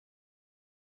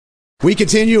We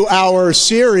continue our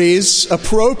series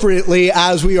appropriately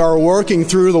as we are working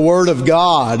through the Word of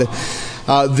God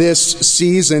this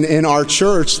season in our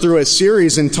church through a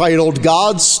series entitled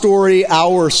God's Story,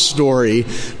 Our Story.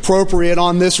 Appropriate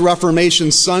on this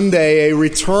Reformation Sunday, a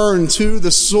return to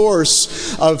the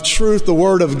source of truth, the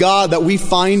Word of God, that we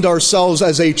find ourselves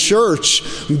as a church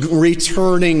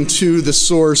returning to the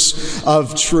source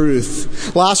of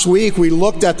truth. Last week we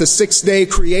looked at the six-day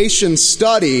creation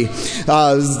study,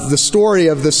 the story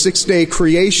of the six-day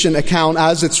creation account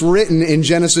as it's written in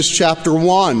Genesis chapter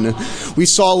 1. We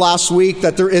saw last week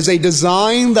that there is a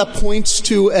design that points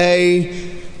to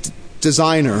a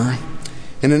designer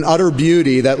and an utter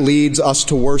beauty that leads us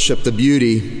to worship the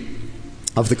beauty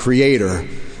of the Creator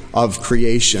of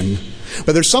creation.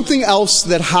 But there's something else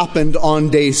that happened on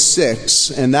day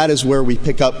 6, and that is where we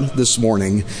pick up this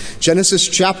morning. Genesis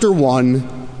chapter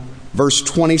 1, verse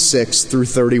 26 through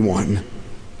 31.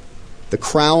 The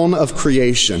crown of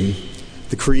creation,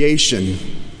 the creation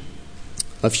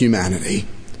of humanity.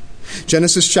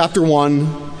 Genesis chapter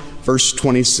 1, verse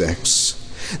 26.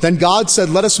 Then God said,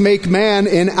 "Let us make man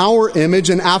in our image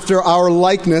and after our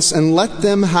likeness, and let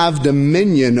them have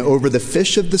dominion over the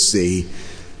fish of the sea,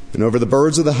 and over the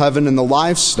birds of the heaven and the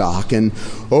livestock, and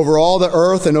over all the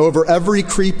earth, and over every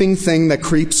creeping thing that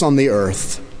creeps on the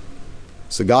earth."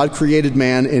 So God created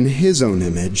man in his own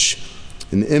image.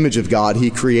 In the image of God he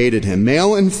created him.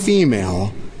 Male and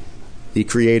female he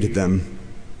created them.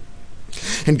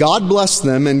 And God blessed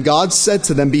them, and God said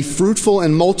to them, "Be fruitful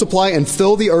and multiply and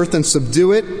fill the earth and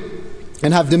subdue it,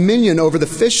 and have dominion over the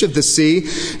fish of the sea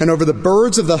and over the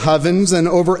birds of the heavens and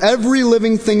over every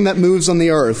living thing that moves on the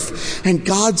earth." And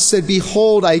God said,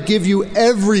 "Behold, I give you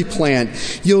every plant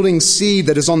yielding seed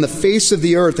that is on the face of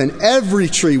the earth, and every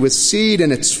tree with seed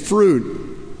in its fruit.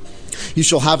 You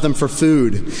shall have them for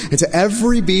food. And to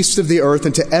every beast of the earth,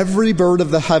 and to every bird of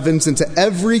the heavens, and to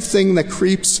everything that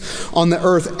creeps on the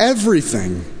earth,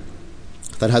 everything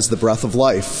that has the breath of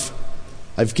life,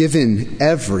 I've given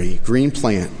every green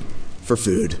plant for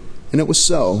food." And it was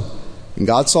so. And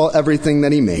God saw everything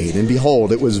that he made, and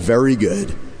behold, it was very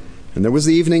good. And there was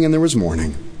evening and there was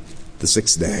morning, the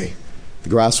sixth day. The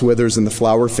grass withers and the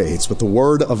flower fades, but the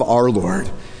word of our Lord,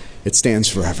 it stands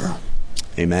forever.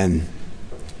 Amen.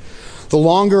 The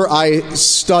longer I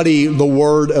study the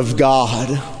Word of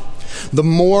God, the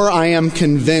more I am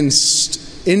convinced,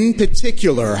 in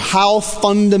particular, how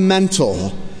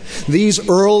fundamental these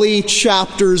early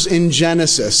chapters in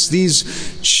Genesis, these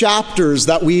chapters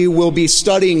that we will be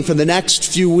studying for the next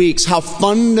few weeks, how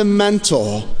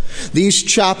fundamental these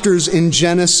chapters in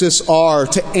Genesis are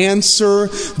to answer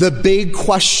the big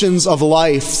questions of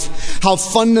life. How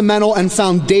fundamental and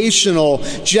foundational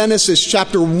Genesis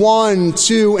chapter 1,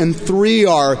 2, and 3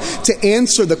 are to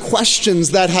answer the questions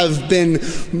that have been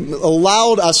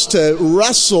allowed us to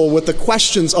wrestle with the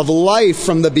questions of life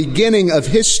from the beginning of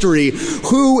history.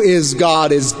 Who is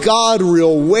God? Is God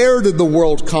real? Where did the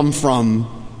world come from?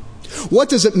 What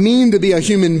does it mean to be a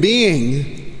human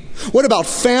being? What about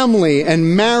family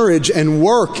and marriage and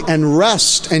work and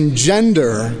rest and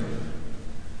gender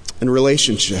and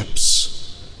relationships?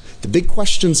 The big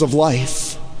questions of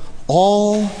life,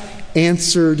 all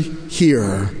answered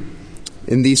here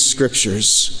in these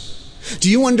scriptures.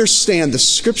 Do you understand the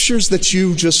scriptures that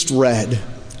you just read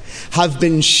have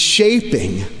been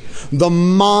shaping the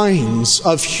minds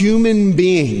of human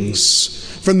beings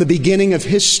from the beginning of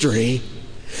history?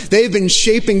 They've been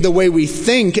shaping the way we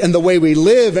think and the way we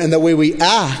live and the way we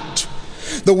act,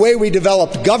 the way we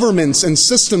develop governments and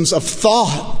systems of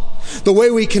thought, the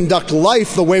way we conduct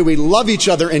life, the way we love each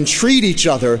other and treat each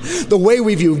other, the way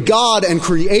we view God and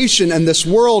creation and this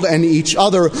world and each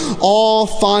other, all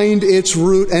find its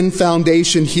root and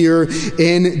foundation here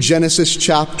in Genesis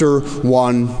chapter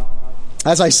 1.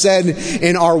 As I said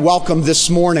in our welcome this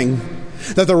morning,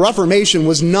 that the Reformation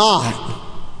was not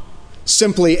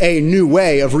simply a new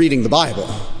way of reading the Bible.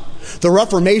 The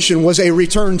Reformation was a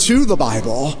return to the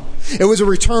Bible. It was a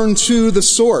return to the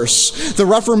source. The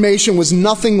Reformation was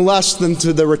nothing less than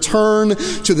to the return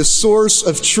to the source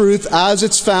of truth as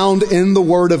it's found in the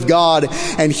Word of God.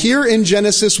 And here in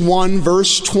Genesis 1,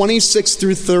 verse 26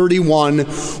 through 31,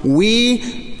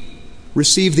 we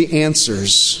receive the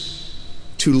answers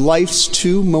to life's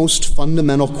two most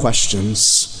fundamental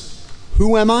questions.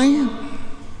 Who am I?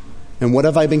 And what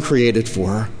have I been created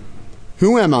for?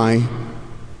 Who am I?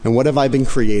 And what have I been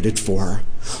created for?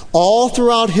 All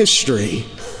throughout history,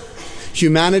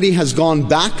 humanity has gone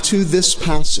back to this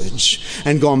passage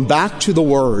and gone back to the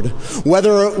Word.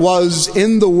 Whether it was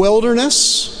in the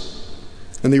wilderness,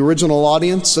 in the original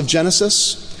audience of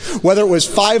Genesis, whether it was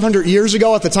 500 years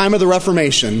ago at the time of the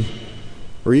Reformation,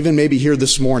 or even maybe here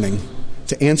this morning,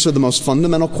 to answer the most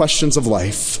fundamental questions of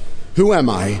life. Who am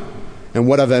I, and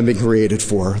what have I been created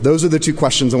for? Those are the two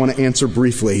questions I want to answer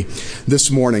briefly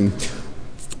this morning.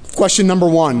 Question number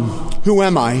one, who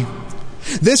am I?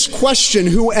 This question,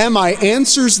 who am I,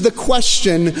 answers the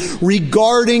question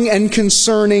regarding and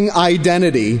concerning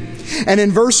identity. And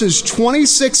in verses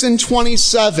 26 and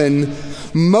 27,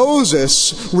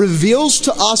 Moses reveals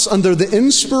to us under the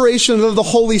inspiration of the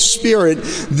Holy Spirit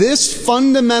this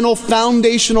fundamental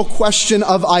foundational question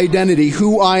of identity,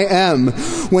 who I am.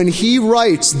 When he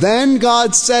writes, "Then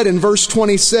God said," in verse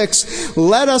 26,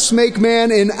 "Let us make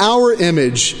man in our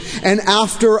image and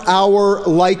after our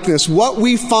likeness." What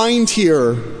we find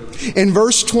here in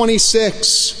verse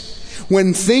 26,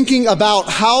 when thinking about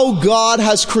how God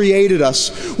has created us,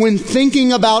 when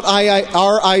thinking about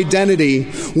our identity,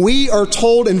 we are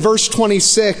told in verse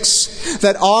 26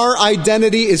 that our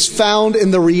identity is found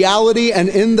in the reality and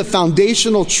in the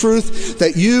foundational truth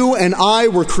that you and I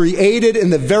were created in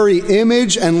the very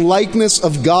image and likeness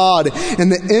of God, in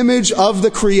the image of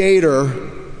the Creator.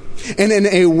 And in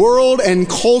a world and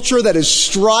culture that is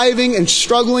striving and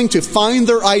struggling to find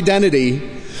their identity,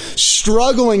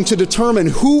 struggling to determine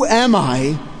who am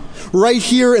I, right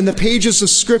here in the pages of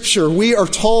Scripture, we are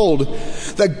told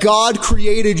that God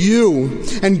created you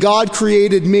and God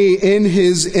created me in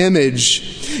His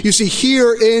image. You see,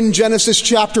 here in Genesis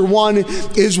chapter 1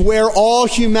 is where all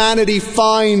humanity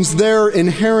finds their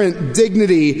inherent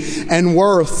dignity and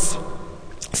worth.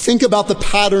 Think about the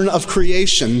pattern of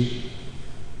creation.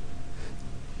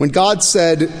 When God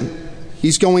said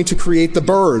He's going to create the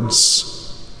birds,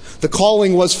 the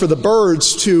calling was for the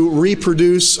birds to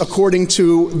reproduce according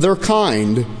to their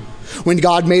kind. When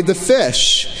God made the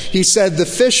fish, He said the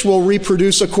fish will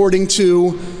reproduce according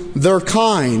to their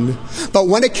kind. But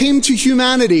when it came to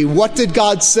humanity, what did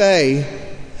God say?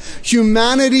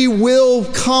 Humanity will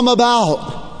come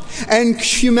about, and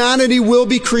humanity will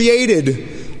be created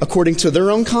according to their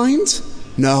own kind?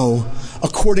 No.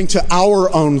 According to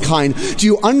our own kind. Do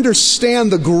you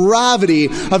understand the gravity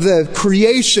of the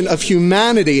creation of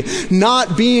humanity?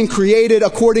 Not being created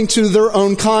according to their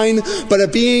own kind,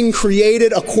 but being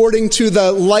created according to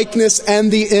the likeness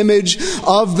and the image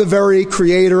of the very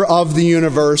Creator of the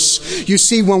universe. You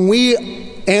see, when we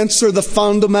answer the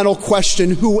fundamental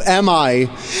question, who am I?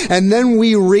 And then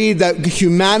we read that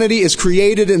humanity is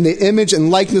created in the image and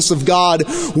likeness of God.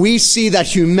 We see that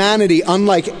humanity,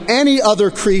 unlike any other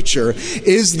creature,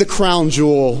 is the crown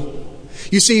jewel.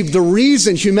 You see, the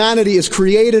reason humanity is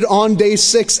created on day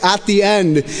 6 at the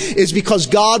end is because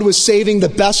God was saving the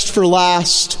best for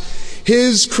last.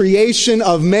 His creation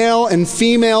of male and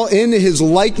female in His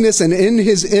likeness and in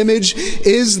His image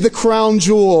is the crown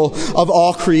jewel of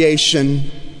all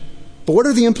creation. But what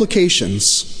are the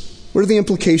implications? What are the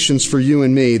implications for you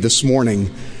and me this morning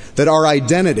that our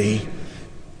identity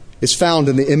is found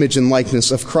in the image and likeness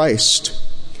of Christ?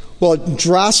 Well, it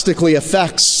drastically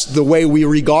affects the way we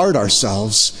regard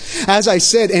ourselves. As I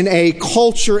said, in a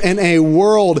culture, in a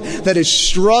world that is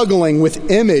struggling with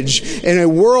image, in a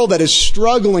world that is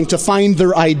struggling to find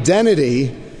their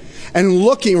identity, and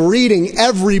reading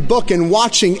every book and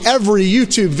watching every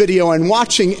YouTube video and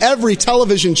watching every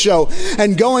television show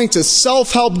and going to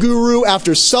self-help guru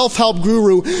after self-help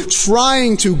guru,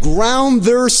 trying to ground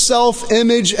their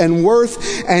self-image and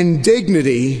worth and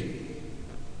dignity,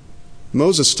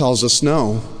 Moses tells us,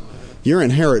 no, your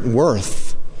inherent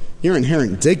worth, your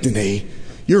inherent dignity,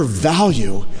 your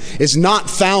value is not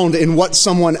found in what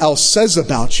someone else says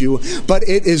about you, but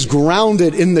it is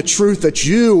grounded in the truth that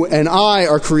you and I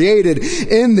are created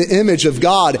in the image of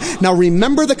God. Now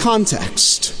remember the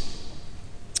context.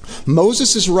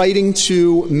 Moses is writing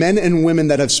to men and women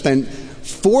that have spent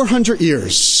 400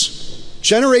 years,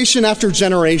 generation after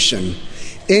generation,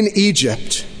 in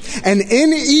Egypt. And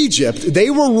in Egypt, they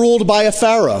were ruled by a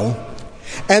Pharaoh.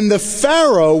 And the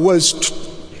Pharaoh was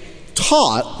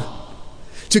taught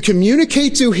to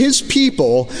communicate to his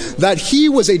people that he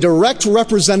was a direct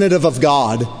representative of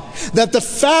God. That the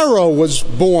Pharaoh was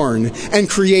born and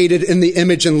created in the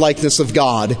image and likeness of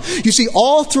God. You see,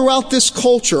 all throughout this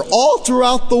culture, all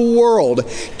throughout the world,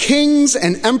 kings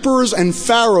and emperors and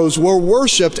pharaohs were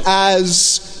worshipped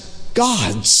as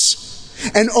gods.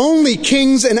 And only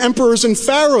kings and emperors and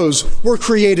pharaohs were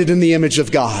created in the image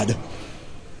of God.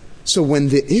 So when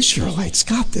the Israelites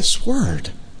got this word,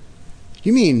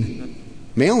 you mean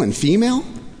male and female,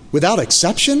 without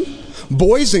exception?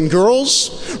 Boys and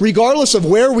girls, regardless of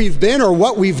where we've been or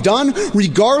what we've done,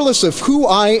 regardless of who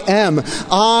I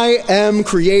am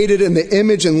created in the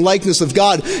image and likeness of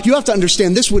God. You have to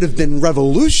understand, this would have been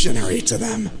revolutionary to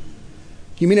them.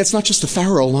 You mean it's not just the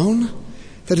Pharaoh alone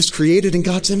that is created in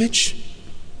God's image?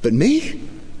 But me,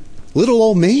 little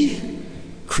old me,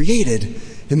 created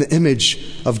in the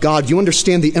image of God. You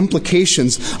understand the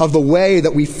implications of the way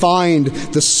that we find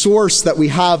the source that we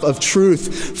have of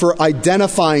truth for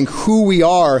identifying who we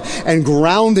are and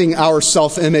grounding our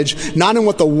self-image, not in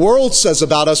what the world says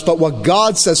about us, but what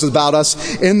God says about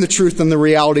us in the truth and the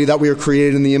reality that we are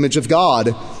created in the image of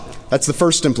God. That's the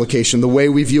first implication, the way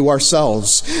we view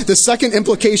ourselves. The second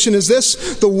implication is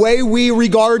this, the way we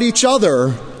regard each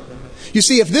other. You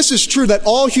see, if this is true, that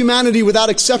all humanity without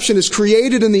exception is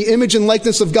created in the image and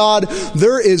likeness of God,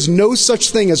 there is no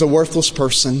such thing as a worthless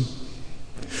person.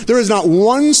 There is not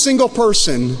one single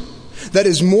person that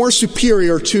is more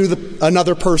superior to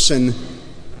another person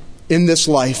in this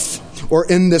life or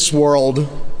in this world.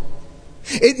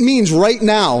 It means right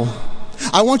now,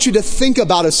 I want you to think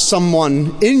about as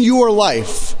someone in your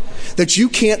life that you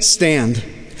can't stand.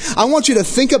 I want you to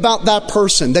think about that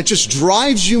person that just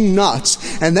drives you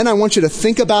nuts. And then I want you to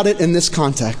think about it in this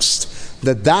context,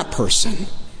 that person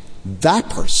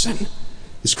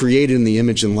is created in the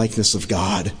image and likeness of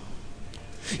God.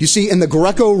 You see, in the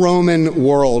Greco-Roman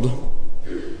world,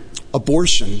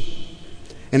 abortion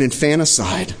and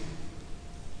infanticide,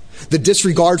 the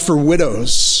disregard for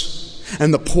widows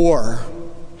and the poor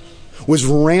was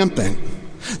rampant.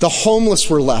 The homeless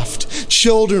were left.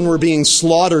 Children were being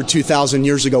slaughtered 2,000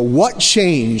 years ago. What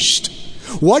changed?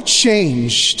 What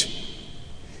changed?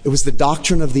 It was the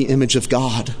doctrine of the image of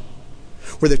God,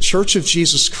 where the Church of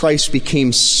Jesus Christ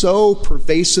became so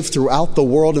pervasive throughout the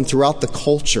world and throughout the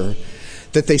culture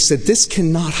that they said, this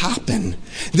cannot happen.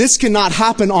 This cannot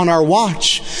happen on our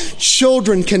watch.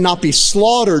 Children cannot be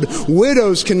slaughtered.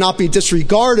 Widows cannot be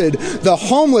disregarded. The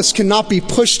homeless cannot be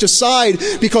pushed aside,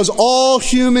 because all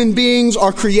human beings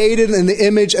are created in the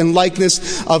image and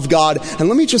likeness of God. And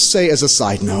let me just say as a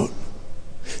side note,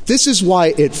 this is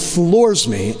why it floors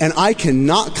me and I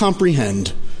cannot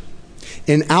comprehend.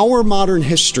 In our modern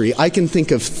history, I can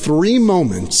think of 3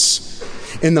 moments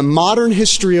in the modern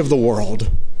history of the world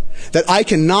that I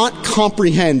cannot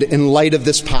comprehend in light of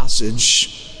this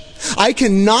passage. I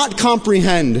cannot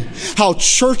comprehend how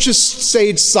churches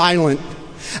stayed silent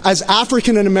as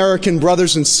African and American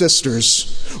brothers and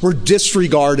sisters were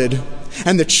disregarded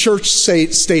and the church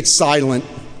stayed silent.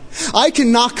 I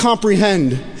cannot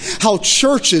comprehend how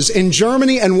churches in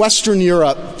Germany and Western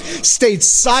Europe stayed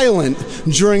silent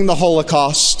during the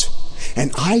Holocaust.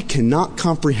 And I cannot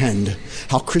comprehend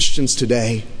how Christians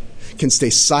today can stay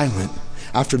silent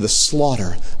after the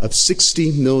slaughter of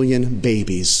 60 million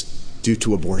babies due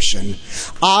to abortion.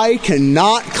 I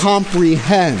cannot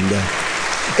comprehend,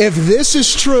 if this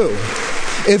is true,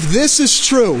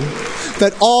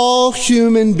 that all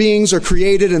human beings are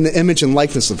created in the image and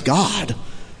likeness of God,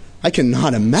 I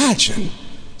cannot imagine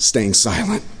staying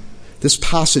silent. This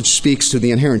passage speaks to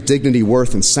the inherent dignity,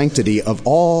 worth, and sanctity of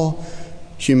all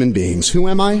human beings. Who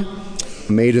am I?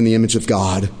 Made in the image of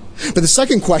God. But the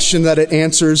second question that it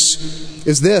answers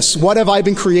is this: what have I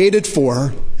been created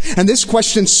for? And this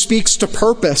question speaks to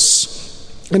purpose.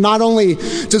 And not only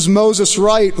does Moses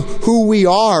write who we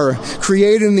are,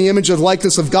 created in the image and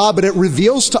likeness of God, but it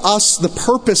reveals to us the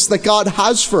purpose that God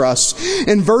has for us.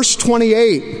 In verse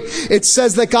 28, it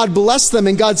says that God blessed them,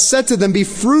 and God said to them, be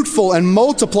fruitful and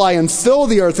multiply and fill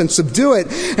the earth and subdue it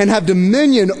and have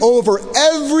dominion over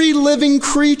every living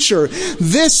creature.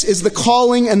 This is the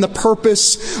calling and the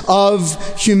purpose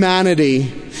of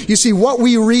humanity. You see, what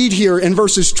we read here in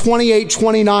verses 28,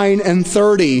 29, and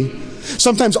 30,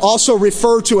 sometimes also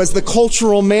referred to as the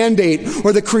cultural mandate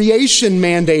or the creation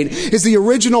mandate, is the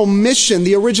original mission,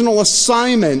 the original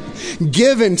assignment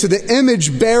given to the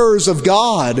image bearers of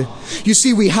God. You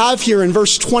see, we have here in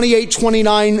verse 28,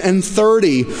 29, and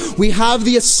 30, we have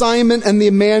the assignment and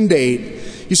the mandate.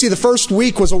 You see, the first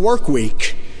week was a work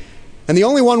week. And the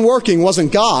only one working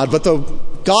wasn't God, but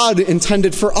God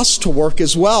intended for us to work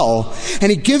as well.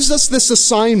 And he gives us this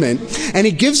assignment, and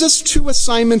he gives us 2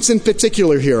 assignments in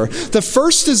particular here. The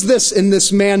first is this in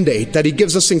this mandate that he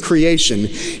gives us in creation.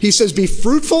 He says, be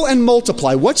fruitful and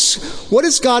multiply. What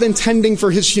is God intending for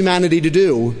his humanity to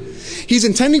do? He's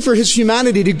intending for his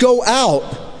humanity to go out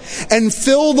and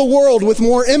fill the world with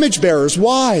more image bearers.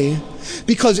 Why?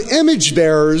 Because image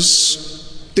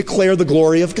bearers declare the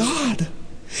glory of God.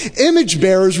 Image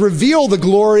bearers reveal the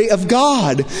glory of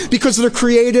God because they're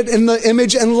created in the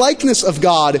image and likeness of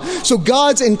God. So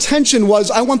God's intention was,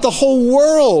 I want the whole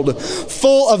world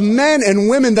full of men and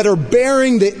women that are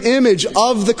bearing the image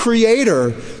of the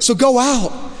Creator. So go out,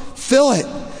 fill it,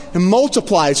 and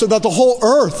multiply so that the whole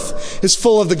earth is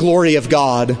full of the glory of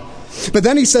God. But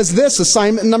then he says this,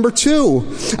 assignment number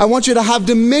 2. I want you to have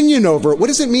dominion over it. What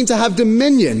does it mean to have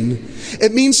dominion?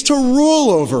 It means to rule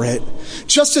over it,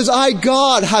 Just as I,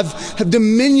 God, have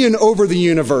dominion over the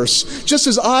universe, just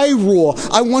as I rule,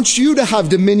 I want you to have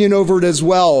dominion over it as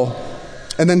well.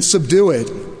 And then subdue it.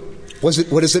 What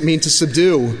does it mean to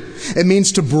subdue? It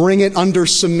means to bring it under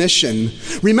submission.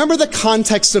 Remember the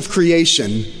context of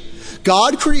creation.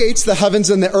 God creates the heavens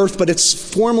and the earth, but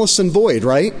it's formless and void,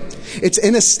 right? It's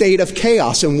in a state of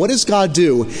chaos. And what does God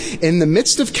do? In the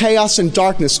midst of chaos and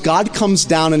darkness, God comes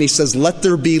down and he says, let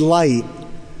there be light.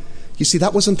 You see,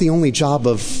 that wasn't the only job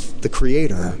of the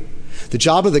Creator. The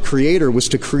job of the Creator was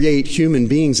to create human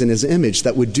beings in his image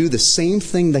that would do the same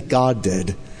thing that God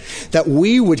did. That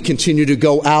we would continue to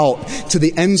go out to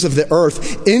the ends of the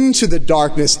earth, into the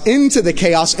darkness, into the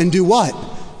chaos, and do what?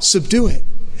 Subdue it.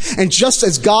 And just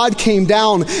as God came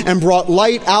down and brought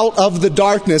light out of the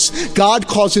darkness, God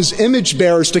caused his image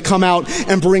bearers to come out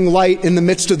and bring light in the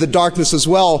midst of the darkness as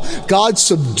well. God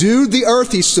subdued the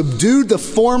earth. He subdued the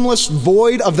formless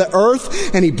void of the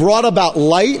earth, and he brought about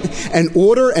light and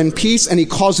order and peace, and he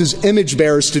caused his image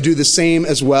bearers to do the same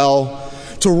as well,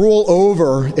 to rule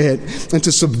over it and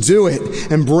to subdue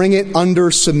it and bring it under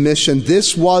submission.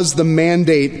 This was the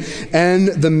mandate and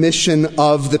the mission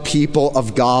of the people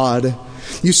of God.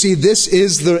 You see, this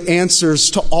is the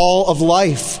answers to all of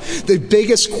life. The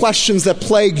biggest questions that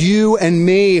plague you and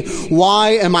me.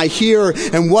 Why am I here?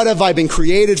 And what have I been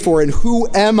created for? And who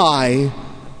am I?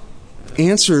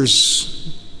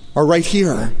 Answers are right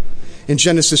here in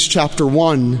Genesis chapter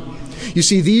 1. You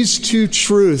see, these two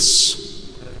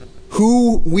truths,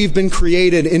 who we've been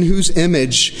created in whose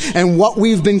image and what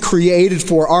we've been created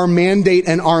for, our mandate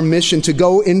and our mission to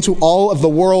go into all of the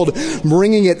world,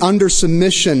 bringing it under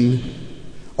submission,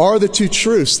 are the two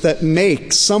truths that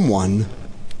make someone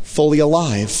fully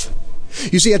alive.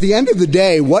 You see, at the end of the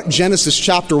day, what Genesis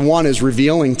chapter 1 is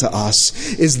revealing to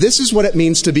us is this is what it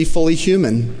means to be fully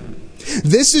human.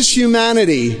 This is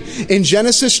humanity in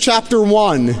Genesis chapter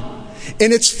 1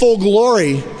 in its full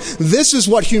glory. This is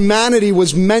what humanity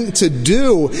was meant to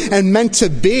do and meant to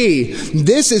be.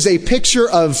 This is a picture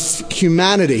of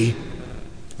humanity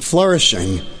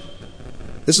flourishing.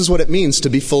 This is what it means to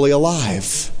be fully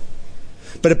alive.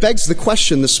 But it begs the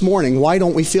question this morning, why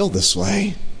don't we feel this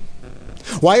way?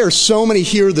 Why are so many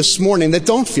here this morning that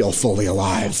don't feel fully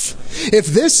alive? If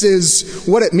this is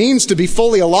what it means to be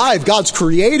fully alive, God's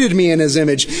created me in his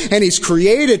image, and he's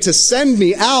created to send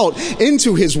me out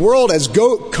into his world as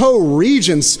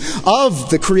co-regents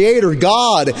of the Creator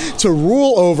God to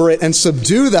rule over it and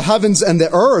subdue the heavens and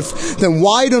the earth, then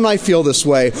why don't I feel this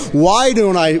way? Why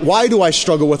do I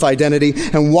struggle with identity?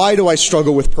 And why do I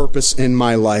struggle with purpose in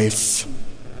my life?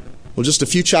 Well, just a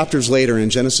few chapters later in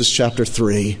Genesis chapter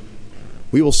 3,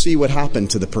 we will see what happened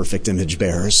to the perfect image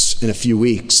bearers in a few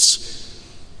weeks.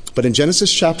 But in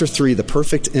Genesis chapter 3, the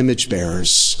perfect image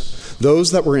bearers,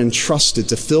 those that were entrusted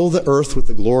to fill the earth with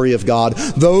the glory of God,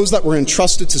 those that were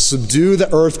entrusted to subdue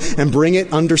the earth and bring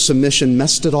it under submission,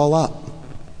 messed it all up.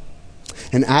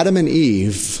 And Adam and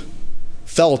Eve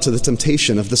fell to the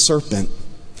temptation of the serpent.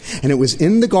 And it was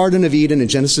in the Garden of Eden in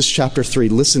Genesis chapter 3.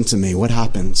 Listen to me, what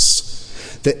happens?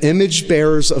 The image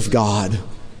bearers of God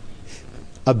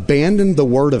abandoned the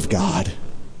word of God,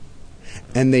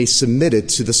 and they submitted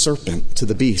to the serpent, to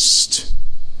the beast.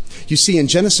 You see, in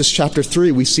Genesis chapter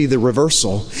 3, we see the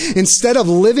reversal. Instead of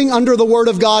living under the word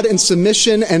of God in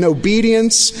submission and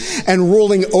obedience and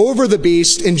ruling over the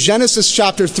beast, in Genesis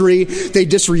chapter 3, they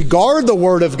disregard the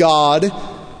word of God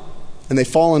and they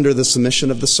fall under the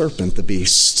submission of the serpent, the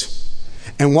beast.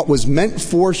 And what was meant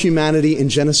for humanity in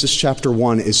Genesis chapter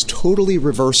 1 is totally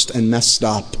reversed and messed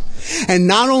up. And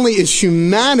not only is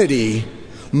humanity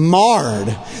marred,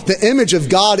 the image of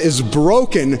God is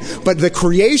broken, but the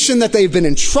creation that they've been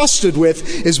entrusted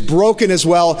with is broken as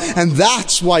well. And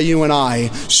that's why you and I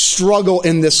struggle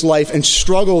in this life and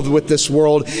struggle with this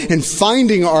world in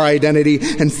finding our identity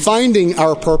and finding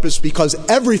our purpose, because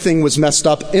everything was messed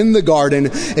up in the garden,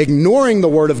 ignoring the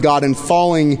word of God and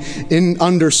falling in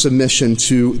under submission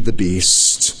to the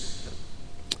beast.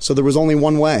 So there was only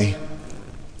one way.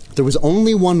 There was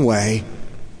only one way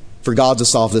for God to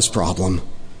solve this problem.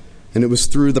 And it was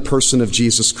through the person of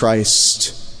Jesus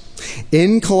Christ.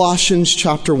 In Colossians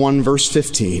chapter 1, verse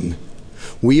 15,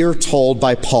 we are told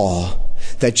by Paul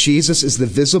that Jesus is the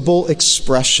visible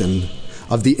expression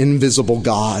of the invisible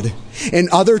God. In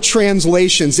other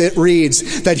translations, it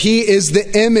reads that he is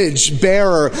the image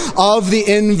bearer of the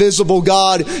invisible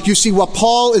God. You see, what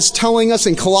Paul is telling us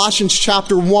in Colossians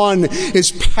chapter 1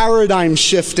 is paradigm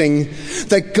shifting.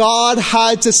 That God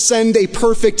had to send a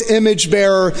perfect image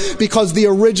bearer because the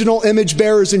original image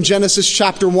bearers in Genesis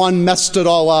chapter 1 messed it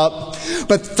all up.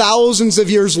 But thousands of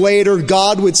years later,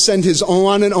 God would send his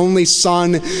one and only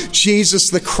Son, Jesus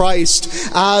the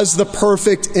Christ, as the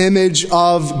perfect image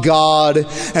of God.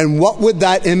 And what would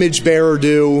that image bearer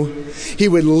do? He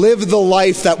would live the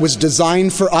life that was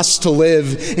designed for us to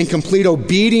live in complete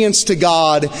obedience to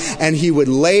God, and he would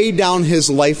lay down his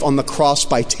life on the cross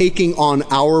by taking on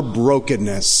our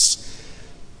brokenness.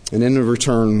 And in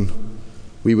return,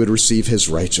 we would receive his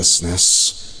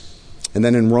righteousness. And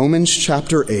then in Romans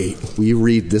chapter 8, we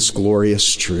read this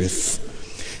glorious truth.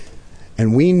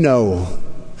 And we know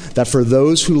that for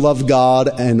those who love God,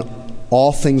 and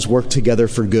all things work together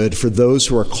for good, for those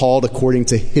who are called according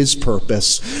to his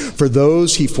purpose. For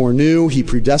those he foreknew, he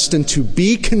predestined to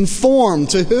be conformed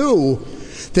to who?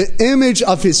 The image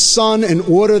of his Son, in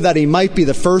order that he might be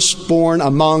the firstborn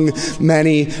among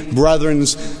many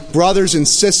brothers and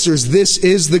sisters. This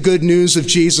is the good news of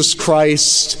Jesus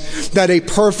Christ, that a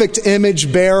perfect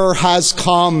image bearer has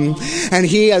come, and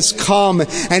he has come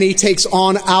and he takes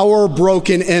on our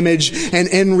broken image. And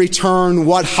in return,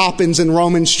 what happens in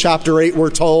Romans chapter 8, we're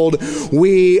told,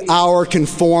 we are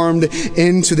conformed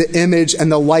into the image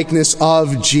and the likeness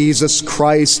of Jesus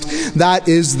Christ. That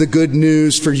is the good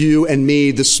news for you and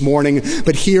me this morning.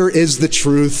 But here is the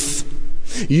truth.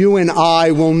 You and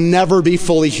I will never be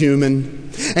fully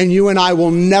human, and you and I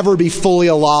will never be fully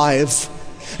alive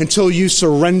until you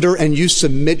surrender and you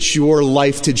submit your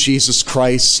life to Jesus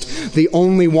Christ, the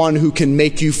only one who can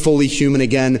make you fully human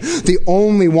again, the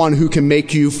only one who can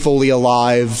make you fully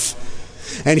alive.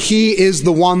 And he is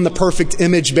the one, the perfect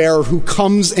image bearer, who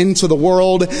comes into the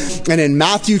world. And in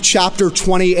Matthew chapter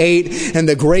 28 and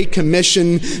the Great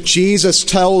Commission, Jesus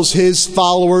tells his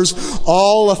followers,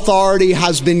 all authority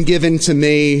has been given to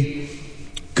me.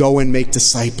 Go and make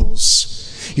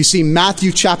disciples. You see,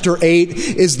 Matthew chapter 8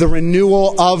 is the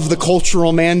renewal of the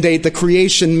cultural mandate, the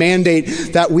creation mandate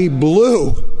that we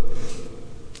blew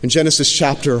in Genesis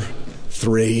chapter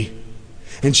 3.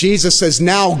 And Jesus says,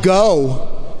 now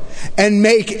go and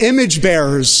make image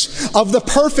bearers of the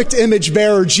perfect image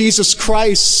bearer, Jesus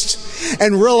Christ.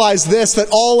 And realize this, that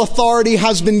all authority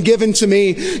has been given to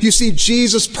me. You see,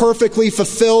 Jesus perfectly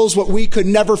fulfills what we could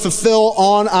never fulfill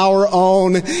on our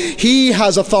own. He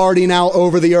has authority now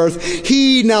over the earth.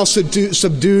 He now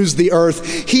subdues the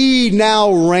earth. He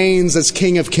now reigns as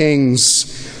King of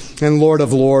Kings and Lord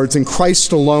of Lords. In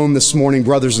Christ alone this morning,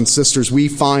 brothers and sisters, we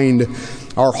find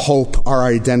our hope, our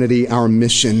identity, our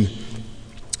mission,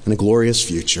 and a glorious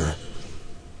future.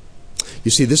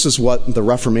 You see, this is what the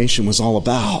Reformation was all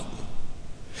about.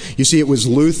 You see, it was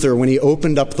Luther, when he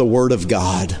opened up the Word of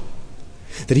God,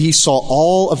 that he saw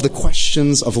all of the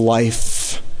questions of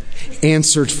life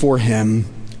answered for him.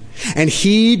 And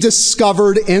he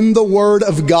discovered in the Word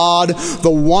of God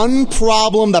the one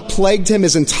problem that plagued him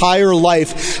his entire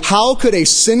life. How could a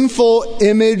sinful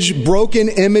image, broken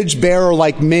image bearer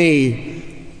like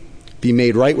me be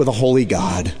made right with a holy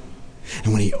God?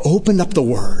 And when he opened up the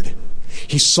Word,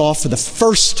 he saw for the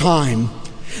first time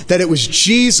that it was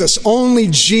Jesus, only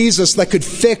Jesus, that could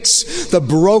fix the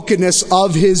brokenness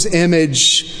of his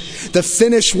image. The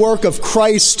finished work of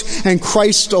Christ and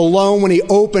Christ alone, when he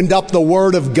opened up the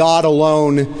Word of God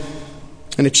alone.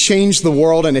 And it changed the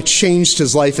world, and it changed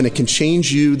his life, and it can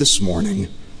change you this morning.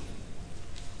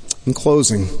 In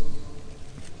closing,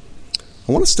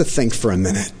 I want us to think for a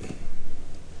minute.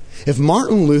 If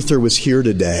Martin Luther was here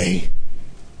today,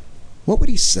 what would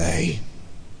he say?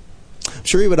 I'm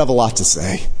sure he would have a lot to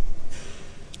say.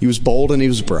 He was bold and he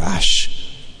was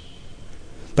brash.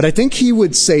 But I think he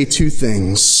would say two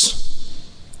things.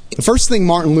 The first thing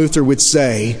Martin Luther would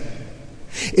say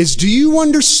is, do you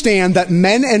understand that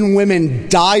men and women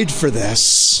died for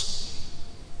this?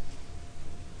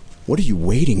 What are you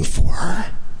waiting for?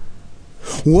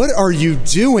 What are you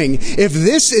doing? If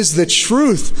this is the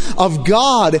truth of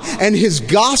God and his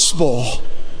gospel,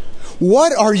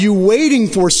 what are you waiting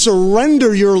for?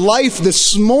 Surrender your life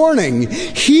this morning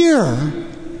here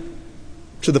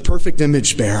to the perfect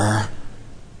image bearer.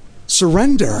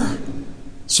 Surrender.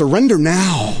 Surrender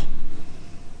now.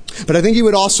 But I think he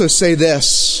would also say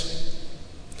this.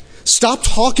 Stop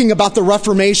talking about the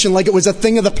Reformation like it was a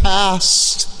thing of the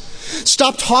past.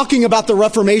 Stop talking about the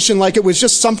Reformation like it was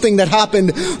just something that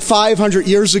happened 500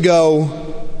 years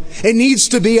ago. It needs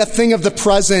to be a thing of the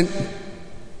present.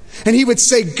 And he would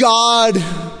say, God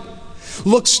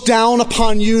looks down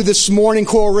upon you this morning,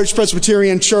 Coral Ridge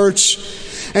Presbyterian Church,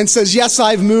 and says, yes,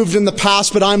 I've moved in the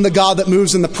past, but I'm the God that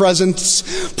moves in the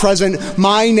present.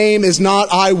 My name is not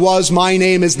I was, my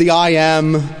name is the I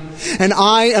am. And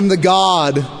I am the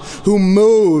God who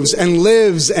moves and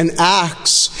lives and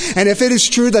acts. And if it is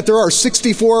true that there are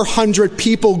 6,400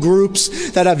 people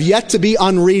groups that have yet to be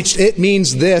unreached, it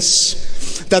means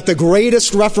this, that the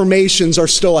greatest reformations are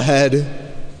still ahead.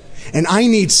 And I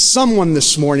need someone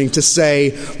this morning to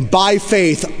say, by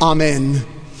faith, amen.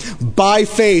 By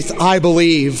faith, I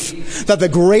believe that the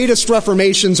greatest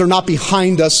reformations are not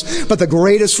behind us, but the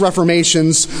greatest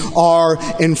reformations are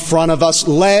in front of us,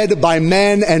 led by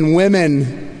men and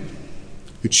women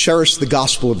who cherish the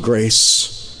gospel of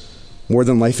grace more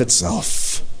than life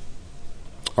itself.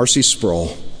 R.C.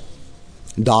 Sproul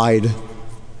died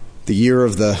the year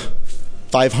of the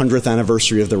 500th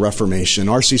anniversary of the Reformation.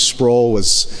 R.C. Sproul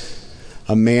was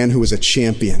a man who was a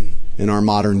champion in our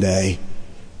modern day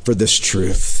for this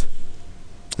truth.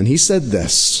 And he said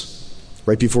this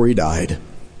right before he died.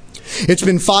 It's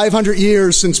been 500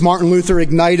 years since Martin Luther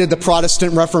ignited the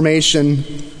Protestant Reformation,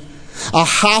 a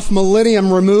half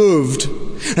millennium removed,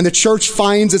 and the church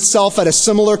finds itself at a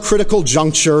similar critical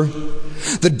juncture.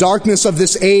 The darkness of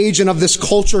this age and of this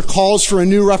culture calls for a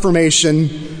new reformation.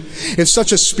 If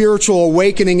such a spiritual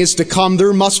awakening is to come,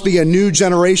 there must be a new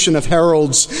generation of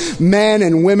heralds, men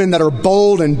and women that are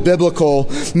bold and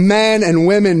biblical, men and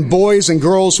women, boys and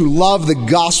girls who love the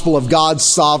gospel of God's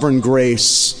sovereign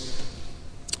grace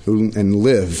and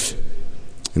live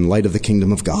in light of the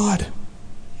kingdom of God.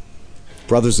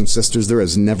 Brothers and sisters, there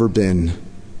has never been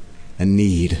a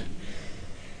need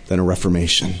than a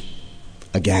reformation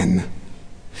again.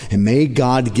 And may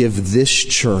God give this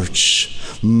church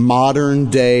modern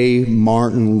day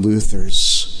Martin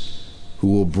Luthers who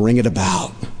will bring it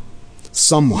about.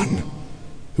 Someone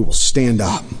who will stand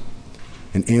up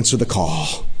and answer the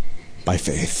call by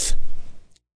faith.